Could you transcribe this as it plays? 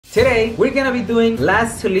Today, we're gonna be doing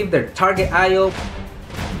last to leave their Target aisle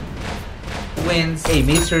wins a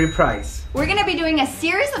mystery prize. We're gonna be doing a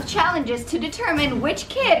series of challenges to determine which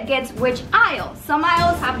kid gets which aisle. Some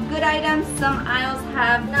aisles have good items, some aisles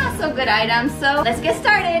have not so good items, so let's get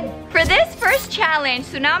started. For this first challenge,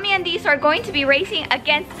 Tsunami and Dees are going to be racing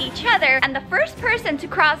against each other, and the first person to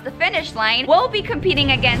cross the finish line will be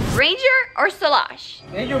competing against Ranger or Salash.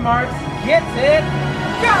 In your marks, get set,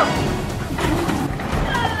 go!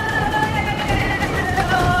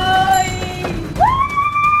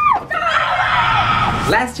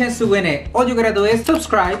 Last chance to win it. All you gotta do is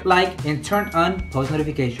subscribe, like, and turn on post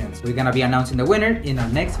notifications. We're gonna be announcing the winner in our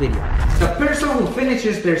next video. The person who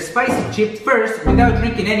finishes their spicy chips first without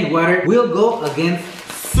drinking any water will go against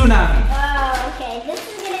Tsunami. Oh, okay. This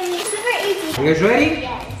is gonna be super easy. You guys ready?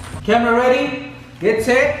 Yes. Camera ready? Get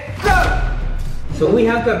set, go! So we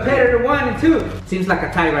have competitor 1 and 2. Seems like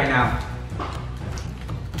a tie right now.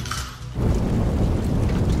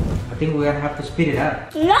 I think we're gonna have to speed it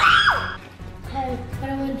up. No! I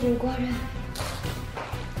don't want to drink water.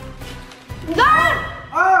 I'm done!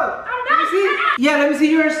 Oh! I'm Let me done! see. Yeah, let me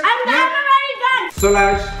see yours. I'm done! I'm already done!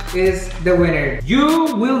 Salash is the winner.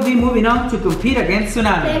 You will be moving on to compete against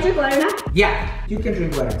Tsunami. Can I drink water now? Yeah, you can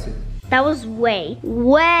drink water too. That was way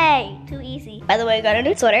too easy. By the way, I got a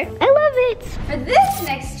new sweater. I love it. For this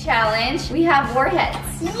next challenge, we have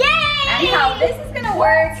warheads. Yay! And how this is gonna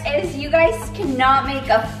work is you guys cannot make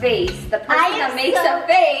a face. The person that makes a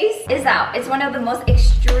face is out. It's one of the most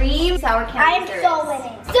extreme sour candy I'm so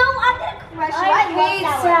winning. So I'm gonna crush you. I hate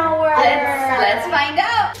sour. Let's find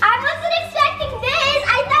out. I wasn't expecting this.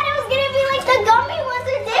 I thought it was gonna be like the gummy ones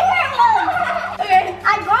or different ones. Okay.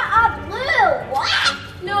 I got a blue. What?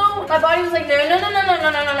 No. My body was like, no.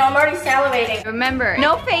 I'm already salivating. Remember,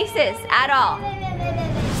 no faces at all.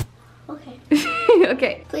 Okay.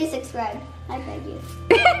 Okay. Please subscribe. I beg you.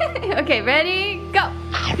 Okay, ready? Go.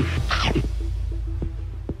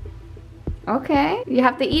 Okay, you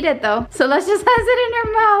have to eat it though. So let's just has it in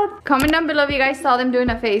her mouth. Comment down below if you guys saw them doing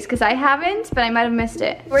a face, because I haven't, but I might have missed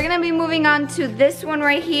it. We're gonna be moving on to this one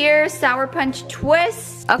right here, Sour Punch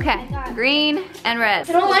Twist. Okay, green and red.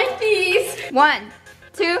 I don't like these. 1,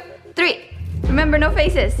 2, 3. Remember, no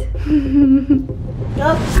faces.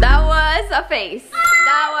 That was a face.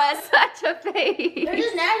 That was such a face. They're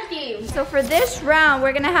just nasty. So for this round,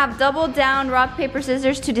 we're gonna have double down rock, paper,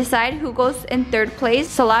 scissors to decide who goes in third place.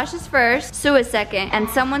 Salash is first, Sue is second, and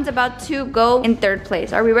someone's about to go in third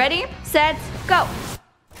place. Are we ready? Set, go.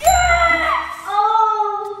 Yes!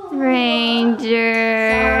 Oh!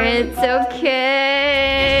 Ranger, it's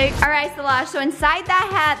okay. All right, Salash, so inside that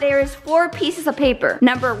hat, there is 4 pieces of paper.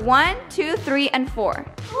 Number 1, 2, 3, and 4.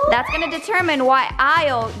 That's gonna determine what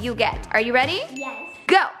aisle you get. Are you ready? Yes.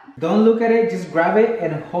 Go. Don't look at it, just grab it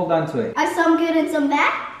and hold on to it. Some good and some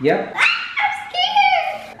bad? Yep. Ah,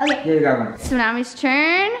 I'm scared. Okay. Yeah, you got one. Tsunami's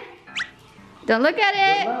turn. Don't look at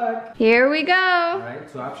it. Good luck. Here we go.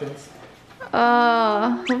 Alright, 2 options.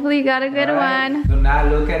 Oh, hopefully you got a good one. Do not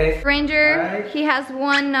look at it. Ranger, he has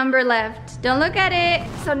 1 number left. Don't look at it.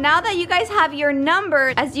 So now that you guys have your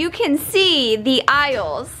number, as you can see, the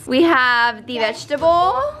aisles. We have the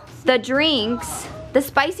vegetable, the drinks, the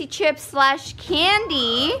spicy chips /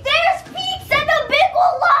 candy. There's pizza and a big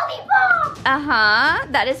old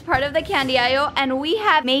lollipop. That is part of the candy aisle. And we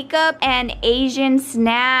have makeup and Asian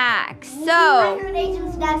snacks. So, Asian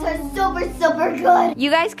snacks are super good. you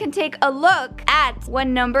guys can take a look at what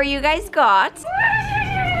number you guys got.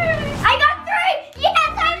 I got 3. Yes,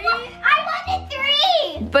 I wanted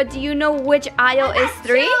 3. But do you know which aisle is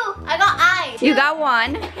 3? 2. I got eyes. You got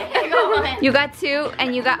 1. I got 1. You got 2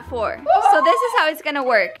 and you got 4. So this is how it's gonna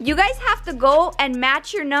work. You guys have to go and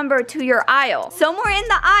match your number to your aisle. Somewhere in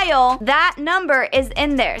the aisle, that number is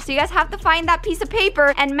in there. So you guys have to find that piece of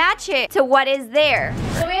paper and match it to what is there.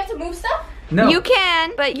 So we have to move stuff? No. You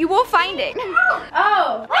can, but you will find it.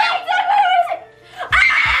 Oh.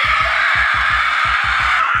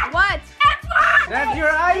 What? That's your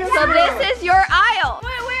aisle. So this is your aisle.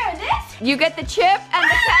 Wait, where? This? You get the chip and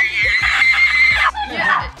the candy.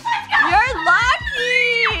 You're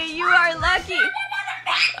lucky. You are lucky.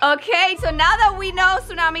 Okay, so now that we know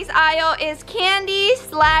Tsunami's aisle is candy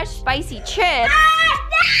 / spicy chips.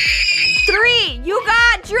 3, you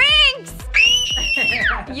got drinks.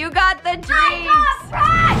 You got the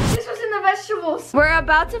drinks. This was in the vegetables. We're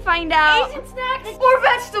about to find out. Asian snacks or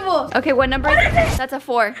vegetables? Okay, what number is it? That's a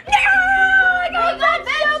 4. No, I got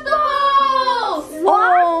vegetables.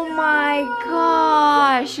 Oh my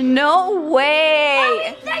gosh, no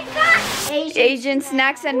way. Asian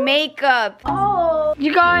snacks and makeup. Oh.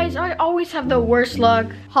 You guys, I always have the worst luck.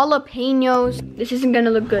 Jalapenos. This isn't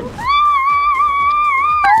gonna look good.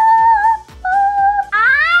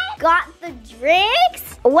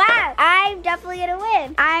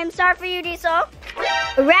 for you, Diesel.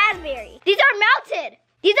 Raspberry. These are melted.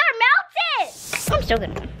 These are melted. I'm still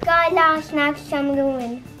gonna win. Guys, now snacks, I'm gonna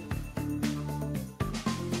win.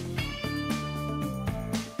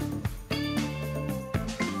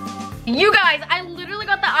 You guys, I literally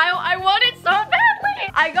got the aisle I wanted so badly.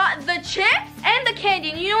 I got the chips and the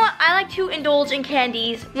candy. And you know what? I like to indulge in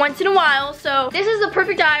candies once in a while. So this is the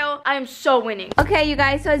perfect aisle. I am so winning. Okay, you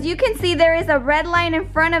guys, so as you can see, there is a red line in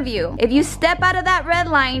front of you. If you step out of that red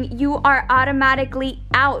line, you are automatically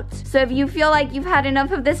out. So if you feel like you've had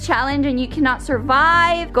enough of this challenge and you cannot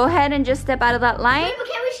survive, go ahead and just step out of that line. Wait, but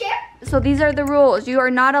can we share? So these are the rules. You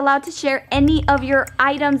are not allowed to share any of your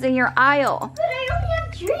items in your aisle. But I only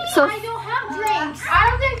have drinks. So I don't have drinks. I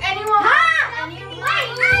don't think anyone has any.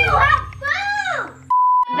 I don't have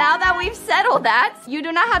food. now that we've settled that, you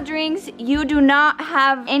do not have drinks, you do not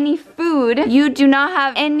have any food, you do not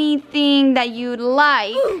have anything that you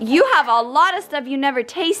like. You have a lot of stuff you never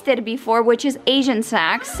tasted before, which is Asian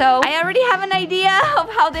snacks. So I already have an idea of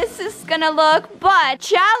how this is gonna look, but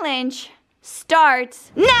challenge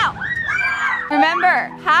starts now. Remember,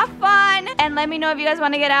 have fun and let me know if you guys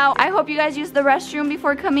want to get out. I hope you guys use the restroom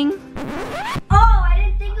before coming. Oh, I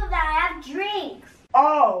didn't think of that. I have drinks.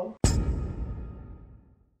 Oh.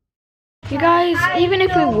 You guys, even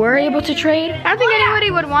if we were able to trade, I don't think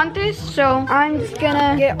anybody would want this, so I'm just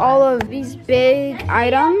gonna get all of these big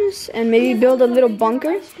items and maybe build a little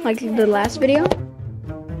bunker like the last video.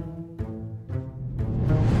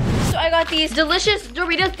 So I got these delicious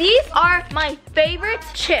Doritos. These are my favorite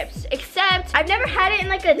chips, except I've never had it in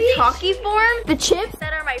like a talkie form. The chips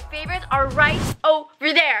that are my favorites are right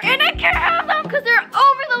over there. And I can't have them because they're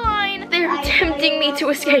over the line. They're tempting me to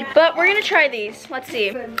escape, but we're gonna try these. Let's see.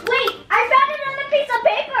 Wait, I found another piece of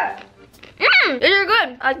paper. These are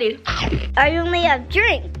good. I like these. I only have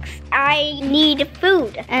drinks. I need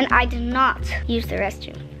food, and I did not use the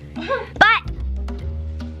restroom. But,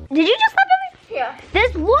 did you just laugh at me? Yeah.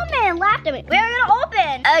 This woman laughed at me. We're gonna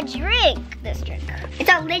open a drink. This drink. It's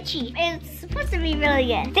a lychee. It's supposed to be really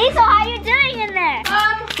good. Diesel, how you doing in there?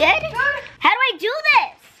 Good? How do I do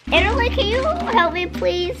this? Italy, can you help me,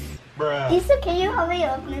 please? Bruh. Diesel, can you help me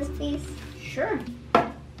open this, please? Sure.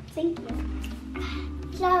 Thank you.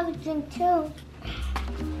 I have a drink too.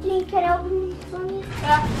 You can open it for me?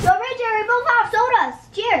 So Richard, we both have sodas.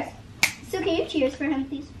 Cheers. So can you cheers for him,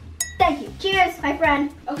 please? Thank you. Cheers, my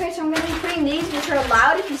friend. Okay, so I'm gonna be putting these, which are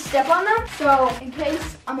loud if you step on them. So in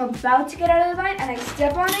case I'm about to get out of the line and I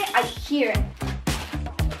step on it, I hear it.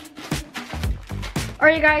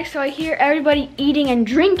 Alright guys, so I hear everybody eating and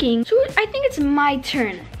drinking. So I think it's my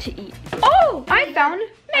turn to eat. Oh, I found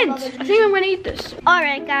mint. I think I'm gonna eat this.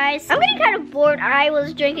 Alright guys, I'm getting kind of bored. I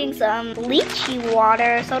was drinking some lychee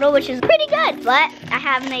water soda, which is pretty good, but I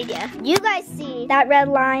have an idea. You guys see that red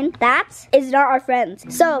line? That is not our friends.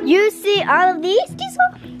 So you see all of these,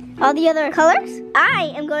 Diesel? All the other colors?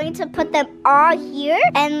 I am going to put them all here,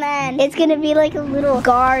 and then it's gonna be like a little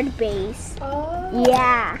guard base. Oh.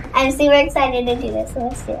 Yeah, I'm super excited to do this, so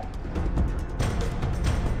let's do it.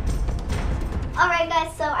 Alright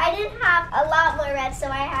guys, so I didn't have a lot more red, so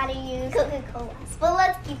I had to use Coca-Colas. But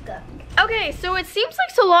let's keep going. Okay, so it seems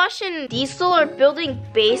like Solosh and Diesel are building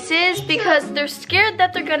bases because they're scared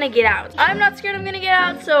that they're gonna get out. I'm not scared I'm gonna get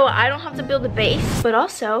out, so I don't have to build a base. But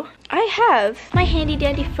also, I have my handy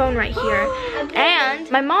dandy phone right here. And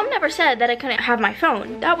my mom never said that I couldn't have my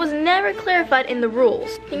phone. That was never clarified in the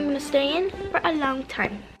rules. I think I'm gonna stay in for a long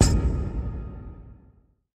time.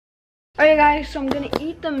 Alright guys, so I'm gonna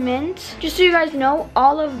eat the mint. Just so you guys know,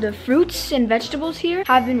 all of the fruits and vegetables here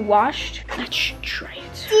have been washed. Let's try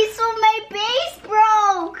it. Diesel, my base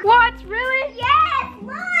broke! What? Really? Yes,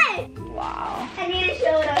 look! Wow. I need to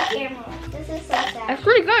show it on camera. This is so sad. That's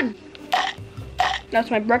pretty good.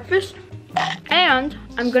 That's my breakfast. And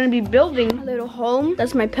I'm gonna be building a little home.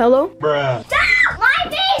 That's my pillow. Bruh. Stop! My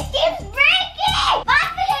base keeps breaking!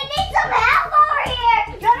 Mommy, I need some help over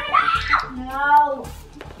here! No!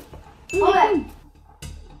 Okay.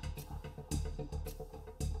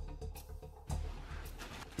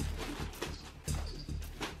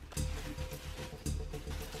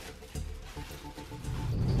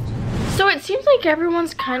 So it seems like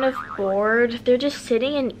everyone's kind of bored. They're just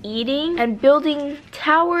sitting and eating and building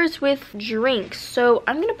towers with drinks. So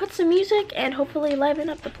I'm gonna put some music and hopefully liven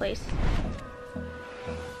up the place.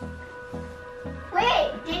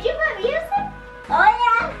 Wait, did you put music?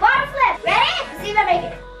 Oh yeah. Bottom flip. Ready? Let's see if I make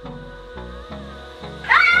it.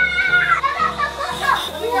 Ah!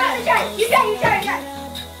 Go. You try.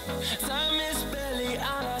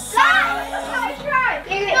 Try.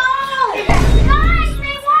 Here we go. Guys,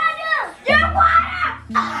 they want us. They want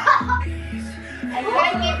us. I'm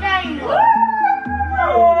gonna keep trying.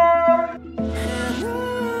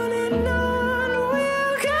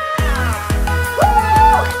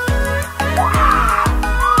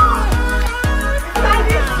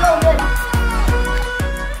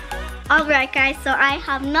 yet, guys, so I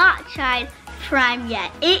have not tried Prime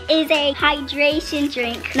yet. It is a hydration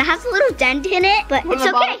drink. And it has a little dent in it, but it's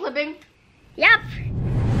okay. Clipping? Yep.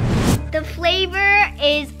 The flavor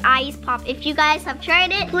is ice pop. If you guys have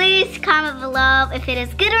tried it, please comment below if it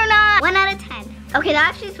is good or not. 1 out of 10. Okay, that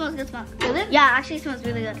actually smells good. Really? Yeah, actually smells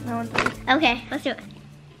really good. Okay, let's do it.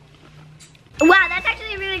 Wow, that's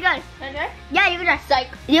actually really good. Can I try? Yeah, you can try. Psych.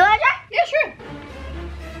 You wanna try? Yeah, sure.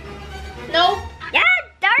 No. Yeah,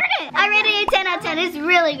 darn it. I rated it 10 out of 10. It's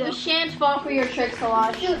really We good. shan't fall for your tricks,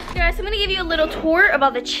 Halaj. Guys, I'm gonna give you a little tour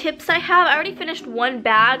about the chips I have. I already finished 1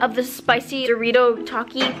 bag of the spicy Dorito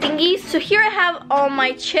Taki thingies. So here I have all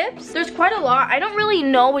my chips. There's quite a lot. I don't really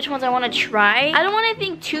know which ones I wanna try. I don't want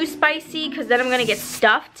anything too spicy because then I'm gonna get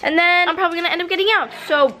stuffed. And then I'm probably gonna end up getting out.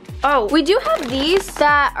 So, we do have these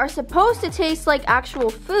that are supposed to taste like actual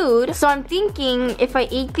food. So I'm thinking if I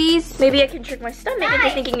eat these, maybe I can trick my stomach into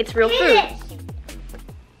thinking it's real food.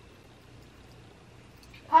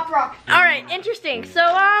 Pop rock. All right, interesting. So,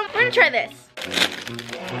 we're gonna try this.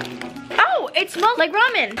 Oh, it smells like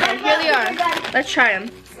ramen. And here they are. Let's try them.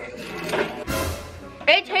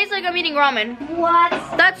 It tastes like I'm eating ramen. What?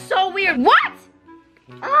 That's so weird. What?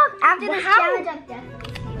 Oh, after this How? challenge, I'm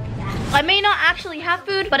definitely doing that. I may not actually have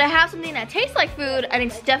food, but I have something that tastes like food, and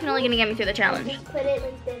it's definitely gonna get me through the challenge. Just put it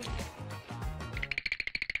like this.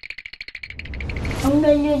 I'm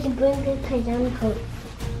gonna use the blanket pajama coat.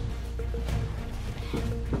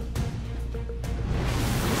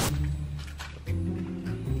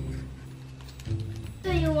 So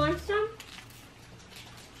you want some?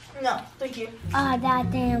 No, thank you. Oh,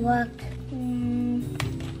 that didn't work.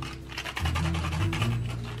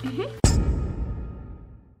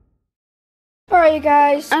 Alright, you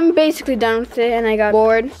guys, I'm basically done with it and I got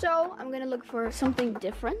bored. So I'm gonna look for something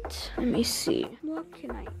different. Let me see. What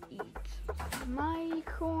can I eat? My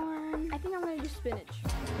corn. I think I'm gonna do spinach.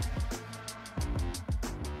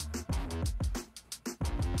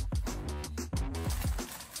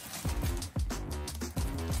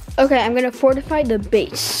 Okay, I'm gonna fortify the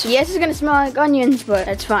base. Yes, it's gonna smell like onions, but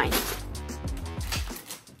that's fine.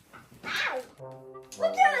 Ow! Who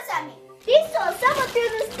threw this at me? Diesel, someone threw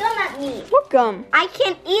this gum at me. What gum? I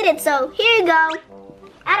can't eat it, so here you go.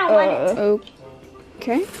 I don't want it.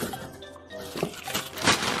 Okay.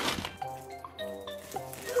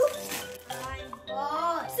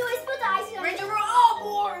 So I spilled the icing on me. We're all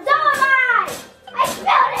bored. So am I! I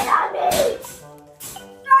spilled it on me!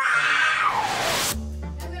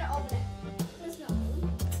 I'm gonna open it. There's no room.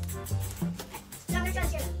 No, there's not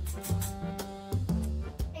here.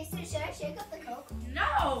 Hey, Sue, should I shake up the Coke?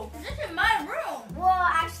 No, this is my room. Well,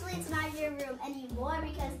 actually, it's not your room anymore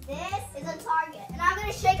because this is a Target. And I'm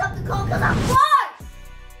gonna shake up the Coke because I'm bored!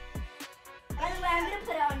 By the way, I'm gonna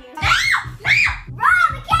put it on you. No! No! Rob,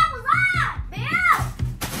 the cat was on! Man!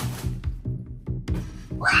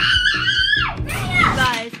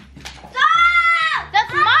 Guys, Stop!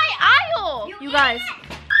 that's my aisle. You guys,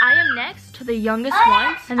 I am next to the youngest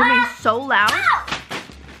ones, and they're being so loud.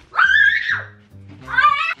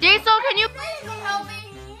 Diesel, can you please come help me?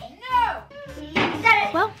 No!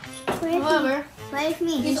 Well, Whatever. Play with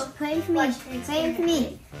me. Play with me. Play with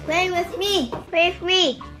me. Play with me. Play with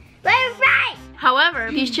me. Play with me. however,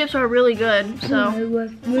 these chips are really good, so. Play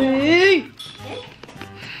with me.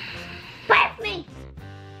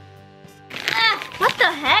 What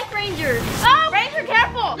the heck, Ranger? Oh, Ranger,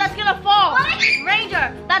 careful! That's gonna fall. What?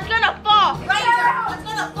 Ranger, that's gonna fall. Ranger, that's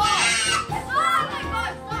gonna fall. Oh my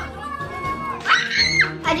God!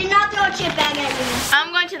 I did not throw a chip bag at you.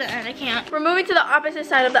 I'm going to the end. I can't. We're moving to the opposite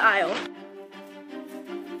side of the aisle.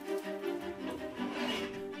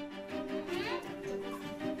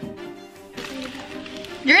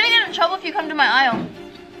 You're gonna get in trouble if you come to my aisle.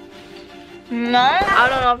 No? I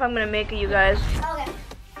don't know if I'm gonna make it, you guys. Okay.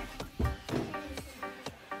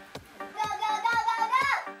 Go, go, go, go, go!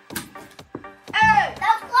 Hey!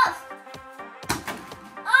 That was close!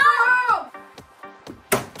 Oh!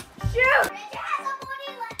 Shoot! Ranger has a booty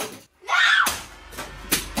left. No!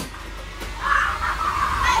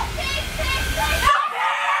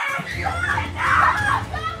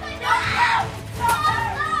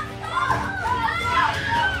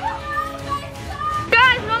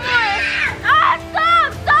 Guys, no more! Ah, stop!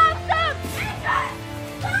 Stop! Stop!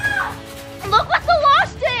 Look what the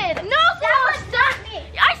lost did! No, stop me!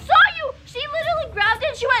 I saw you! She literally grabbed it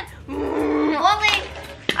and she went. Only.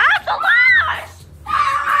 Ah, the lost!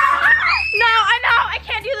 No, I know! I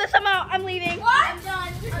can't do this. I'm out. I'm leaving. What? I'm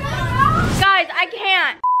done. Guys, I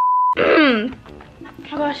can't.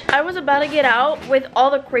 Oh gosh, I was about to get out with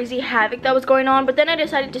all the crazy havoc that was going on, but then I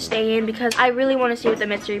decided to stay in because I really want to see what the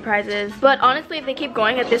mystery prize is. But honestly, if they keep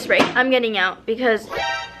going at this rate, I'm getting out because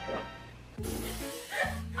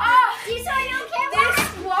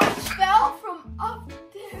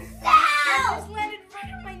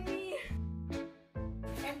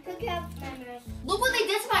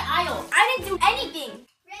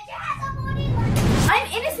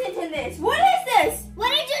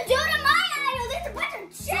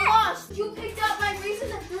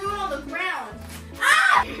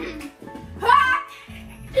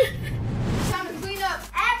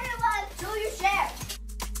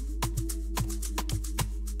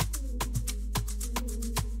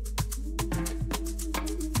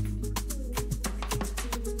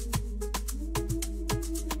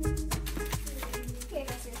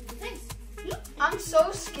so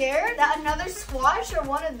scared that another squash or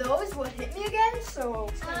one of those would hit me again, so...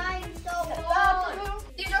 I'm so cold.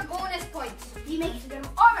 These are bonus points. You make them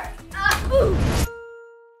Armor! Ooh.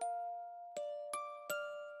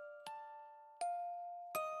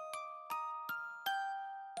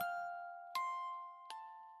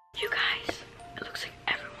 You guys, it looks like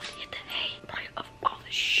everyone ate the hay of all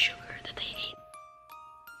the sugar that they ate.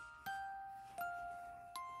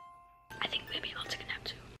 I think maybe I'll take a nap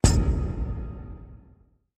too.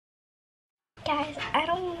 Guys, I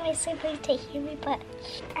don't want my siblings to hear me, but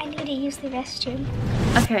I need to use the restroom.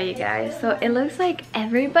 Okay, you guys, so it looks like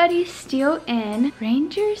everybody's still in.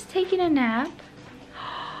 Ranger's taking a nap.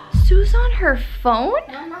 Sue's on her phone?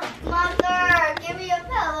 Mother, give me a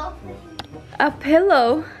pillow. A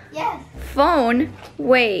pillow? Yes. Phone?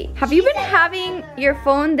 Wait, have you been having your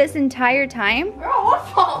phone this entire time? Girl, what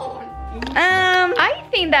phone? I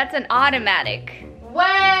think that's an automatic. Wait.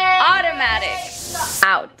 Automatic.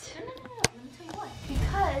 Out.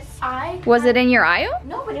 Because Was it in your aisle?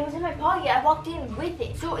 No, but it was in my pocket. I walked in with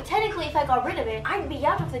it. So technically, if I got rid of it, I'd be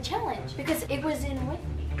out of the challenge because it was in with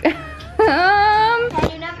me. You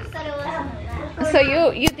never said it was. So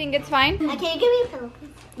you think it's fine? Can you give me a pillow?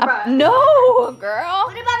 No, girl.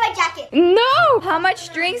 What about my jacket? No. How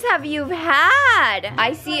much drinks have you had?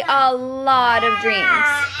 I see a lot of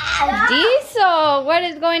drinks. Diesel, what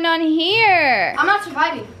is going on here? I'm not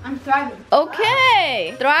surviving. I'm thriving.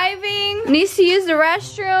 Okay. Thriving, needs to use the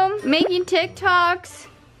restroom, making TikToks,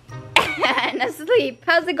 and asleep.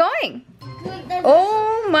 How's it going?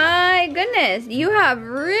 Oh my goodness. You have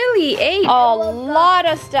really ate a lot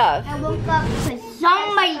of stuff. I woke up because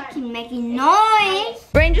somebody keep making noise.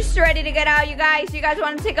 Ranger's ready to get out, you guys. You guys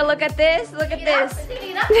want to take a look at this? Look at this.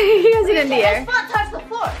 He has it in the air. Let's not touch the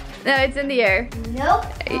floor. No, it's in the air. Nope.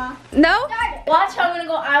 No? Watch how I'm gonna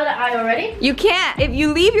go out of the aisle. Ready? You can't. If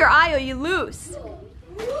you leave your aisle, you lose.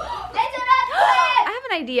 I I have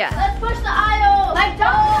an idea. Let's push the aisle. Like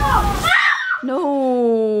don't.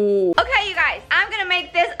 No. Okay, you guys, I'm gonna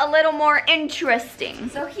make this a little more interesting.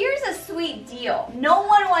 So here's a sweet deal. No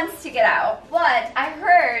one wants to get out, but I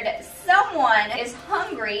heard someone is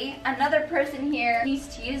hungry. Another person here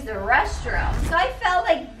needs to use the restroom. So I felt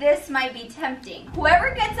like this might be tempting.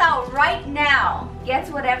 Whoever gets out right now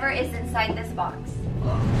gets whatever is inside this box.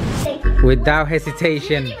 Without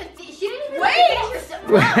hesitation. She didn't even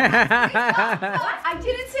Wait! I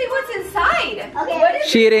didn't say what's inside. Okay. What is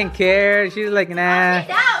She didn't care. She's like, nah.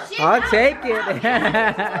 I'll take it.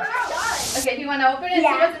 Okay, do you want to open it and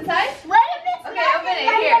see what's inside? What if it's Okay, not open it,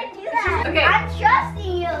 inside here. like that? Okay. I'm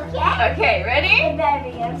trusting you, okay? Okay, ready?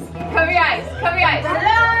 Baby, I'm scared. Cover your eyes. Cover your eyes. Dun,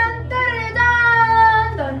 dun,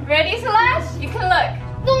 dun, dun. Ready, Celeste? You can look.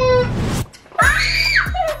 100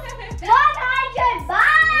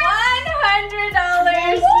 bucks! $100.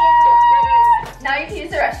 Now you can use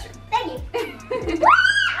the restroom. Thank you.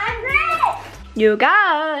 I'm rich! You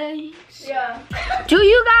guys. Yeah. Do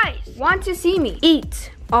you guys want to see me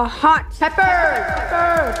eat a hot pepper?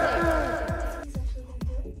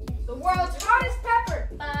 The world's hottest pepper.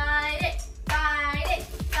 Find it, find it,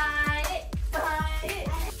 find it, find it.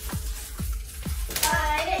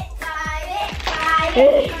 Find it, find it, find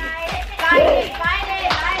it, find it, find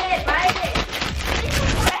it, find it, find it.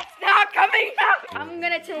 It's not coming out. I'm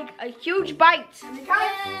gonna take a huge bite.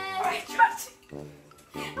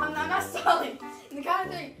 I'm not stalling. In the count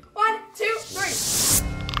of 3. 1, 2, 3.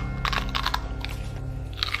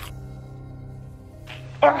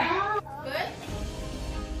 Good?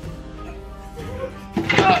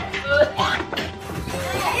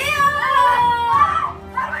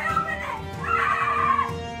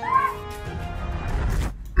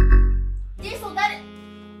 Diesel, let it.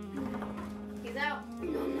 He's out.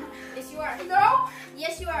 No, I'm not. Yes, you are. No?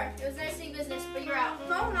 Yes, you are. It was nice seeing business, but you're out.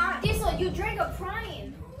 No, I'm not. Diesel, you drank a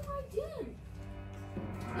prime. No, I didn't.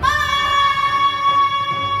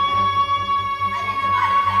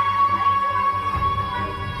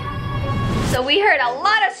 So we heard a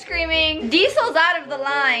lot of screaming. Diesel's out of the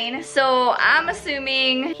line, so I'm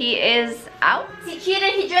assuming he is out. He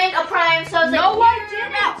cheated, he drank a prime, so I was No, like, I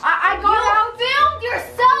didn't. I got out. Filmed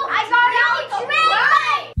yourself. I got out.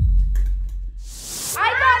 I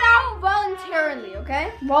got out voluntarily,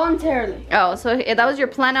 okay? Voluntarily. Oh, so that was your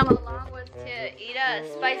plan all along, was to eat a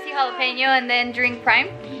spicy jalapeno and then drink prime?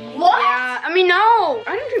 What? Yeah, I mean, no.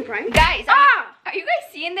 I didn't drink prime. Guys, are you guys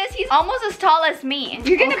seeing this? He's almost as tall as me.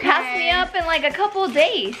 You're gonna pass me up in like a couple of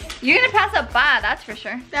days. You're gonna pass up Ba, that's for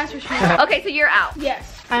sure. That's for sure. Okay, so you're out.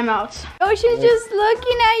 Yes, I'm out. Oh, she's just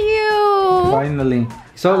looking at you. Finally.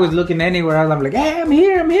 He's always looking anywhere else. I'm like, hey, I'm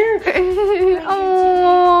here, I'm here.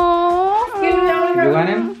 Oh. You want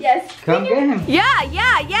him? Yes. Come get him.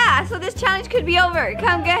 Yeah. So this this challenge could be over.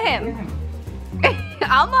 Come get him.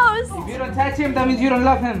 Almost. If you don't touch him, that means you don't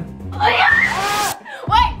love him. Oh, yeah.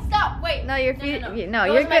 Wait, stop, wait. No, your feet. No, It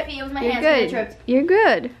you're was my good. feet, it was my You're hands when I good. tripped. You're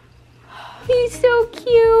good. He's so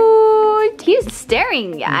cute. He's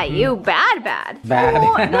staring at you bad. Bad.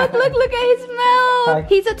 Oh, look at his mouth. Hi.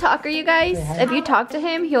 He's a talker, you guys. If you talk to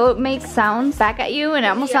him, he'll make sounds back at you and it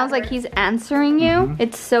almost sounds like he's answering you.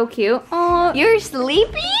 It's so cute. Oh, you're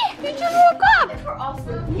sleepy? You just woke up. We're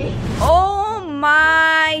also Oh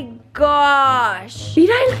my gosh.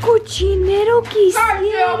 Mira el cochinero que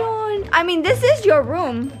hicieron. I mean, this is your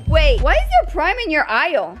room. Wait, why is there Prime in your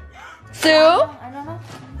aisle? Sue? I don't know.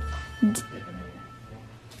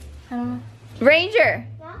 Ranger,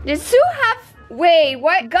 does Sue have... Wait,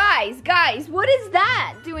 what? Guys, what is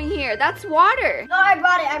that doing here? That's water. Oh, I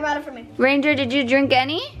brought it for me. Ranger, did you drink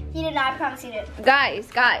any? He did not, I promise he did. Guys,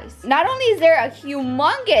 not only is there a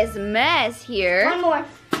humongous mess here, One more.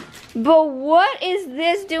 but what is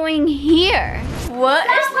this doing here? What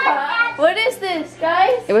is that? What is this,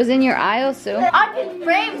 guys? It was in your aisle, Sue. I've been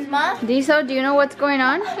framed, Ma. Diesel, do you know what's going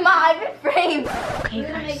on? Ma, I've been framed. Okay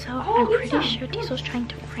guys, so I'm pretty sure Diesel's trying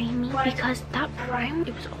to frame me because that Prime,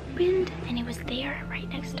 it was opened and it was there right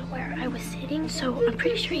next to where I was sitting. So I'm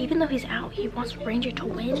pretty sure even though he's out, he wants Ranger to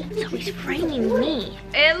win. So he's framing me.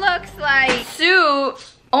 It looks like Sue...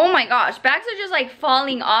 Oh my gosh, bags are just like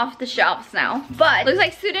falling off the shelves now. But looks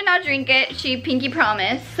like Sue did not drink it. She pinky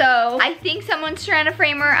promised. So I think someone's trying to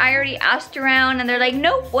frame her. I already asked around and they're like,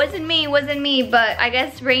 nope, wasn't me. But I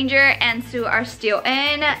guess Ranger and Sue are still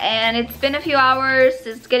in and it's been a few hours.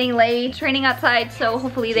 It's getting late. It's raining outside, so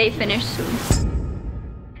hopefully they finish soon.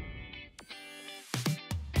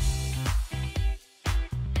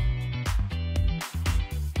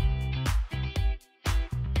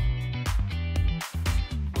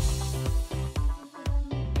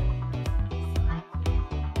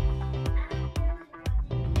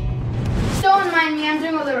 Don't mind me, I'm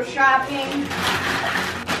doing a little shopping.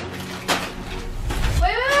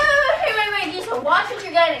 Wait, Diesel, watch what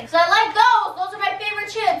you're getting. Cause I like those. Those are my favorite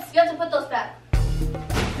chips. You have to put those back.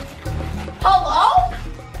 Hello?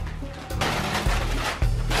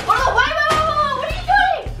 Wait, what are you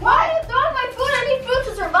doing? Why are you throwing my food? I need food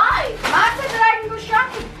to survive. Mom said that I can go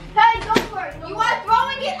shopping. Hey, don't worry. You are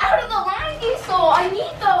throwing it out of the line, Diesel. I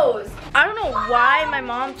need those. I don't know why my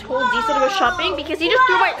mom told Diesel to go shopping because he just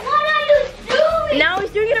threw my... What are you doing? Now he's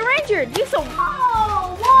doing it to Ranger. Diesel.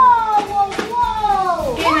 Whoa.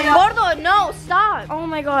 Gordo, no, stop. Oh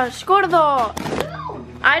my gosh, Gordo.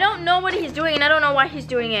 I don't know what he's doing and I don't know why he's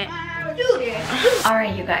doing it.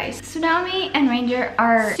 Alright, you guys. Tsunami and Ranger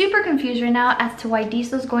are super confused right now as to why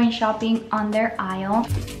Diesel's going shopping on their aisle.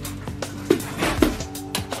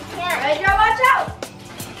 Yeah, Ranger, watch out.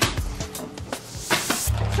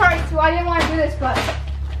 Sorry, Sue, I didn't want to do this, but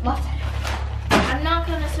left it. I'm not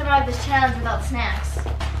gonna survive this challenge without snacks.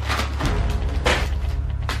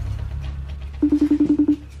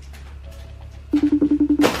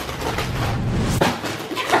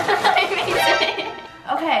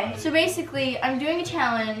 Okay, so basically, I'm doing a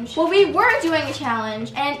challenge. Well, we were doing a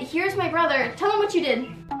challenge, and here's my brother. Tell him what you did.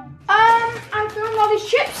 I'm throwing all these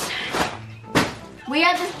chips. We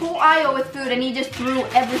had this whole aisle with food, and he just threw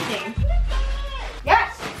everything.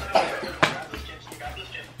 Yes.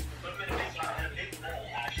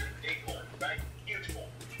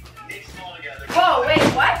 Whoa, wait,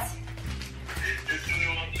 what?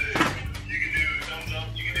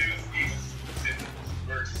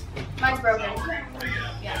 Mine's broken.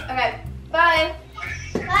 Yeah. Okay. Bye.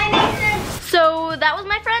 Bye, Mason. So that was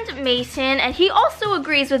my friend Mason, and he also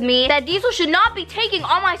agrees with me that Diesel should not be taking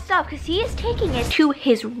all my stuff because he is taking it to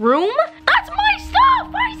his room. That's my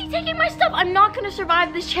stuff! Why is he taking my stuff? I'm not gonna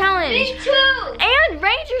survive this challenge. Me too. And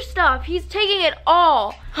Ranger stuff, he's taking it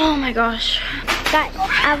all. Oh my gosh. Guys, I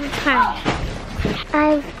have a plan. I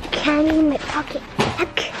have candy in my pocket.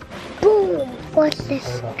 Look. Boom. What's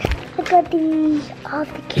this? Look at these. All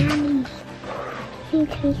the candies. Let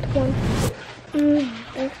me taste one.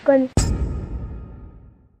 That's good.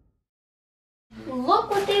 Look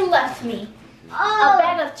what they left me. A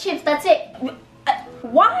bag of chips, that's it.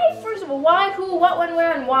 Why, first of all, why, who, what, when,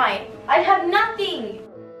 where, and why? I have nothing.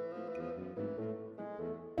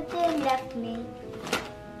 They left me.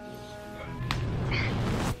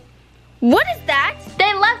 What is that?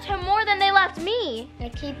 They left him more than they left me. I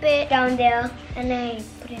keep it down there and I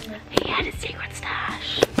put it in. He had a secret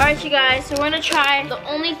stash. All right, you guys, so we're gonna try the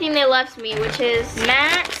only thing they left me, which is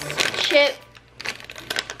Max chip.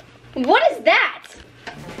 What is that?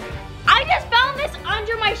 I just found this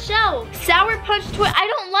under my shelf. Sour Punch Twist. I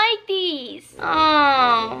don't like these.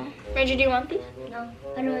 Oh. Ranger, do you want these? No,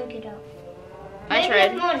 I don't want to get out. I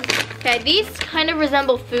tried. Okay, these kind of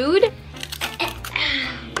resemble food.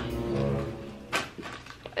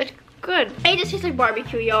 It's good. It just tastes like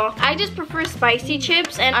barbecue, y'all. I just prefer spicy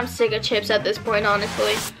chips, and I'm sick of chips at this point,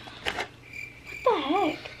 honestly. What the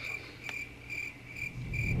heck?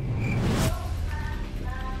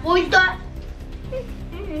 What's that?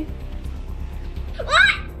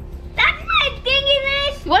 What? That's my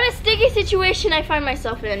stinginess. What a sticky situation I find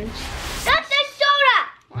myself in. That's a soda.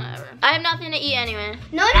 Whatever. I have nothing to eat anyway.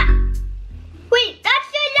 No. Wait, that's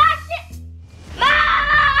the last. Ma!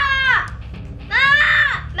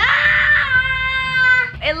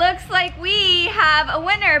 It looks like we have a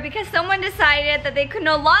winner because someone decided that they could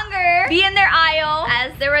no longer be in their aisle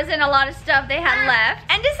as there wasn't a lot of stuff they had left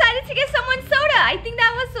and decided to get someone soda. I think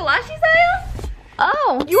that was Solashi's aisle.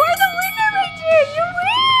 Oh, you are the winner, Richard. You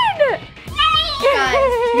win.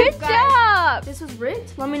 Good job. This was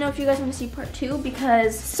rigged. Let me know if you guys want to see part 2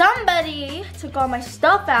 because somebody took all my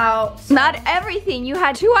stuff out. Not everything. You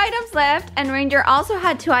had 2 items left and Ranger also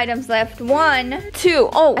had 2 items left. 1, 2.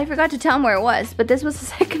 Oh, I forgot to tell him where it was, but this was the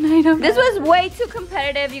second item. This was way too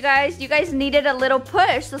competitive, you guys. You guys needed a little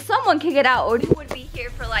push so someone could get out or you would be here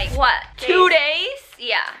for like, what, 2 days?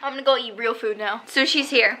 Yeah. I'm gonna go eat real food now. Sushi's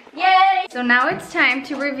here. Yay! So now it's time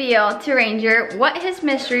to reveal to Ranger what his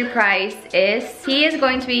mystery prize is. He is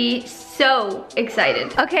going to be so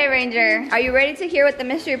excited. Okay, Ranger, are you ready to hear what the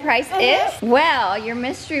mystery prize is? Well, your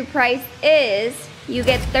mystery prize is you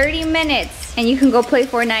get 30 minutes and you can go play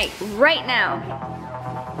Fortnite right now.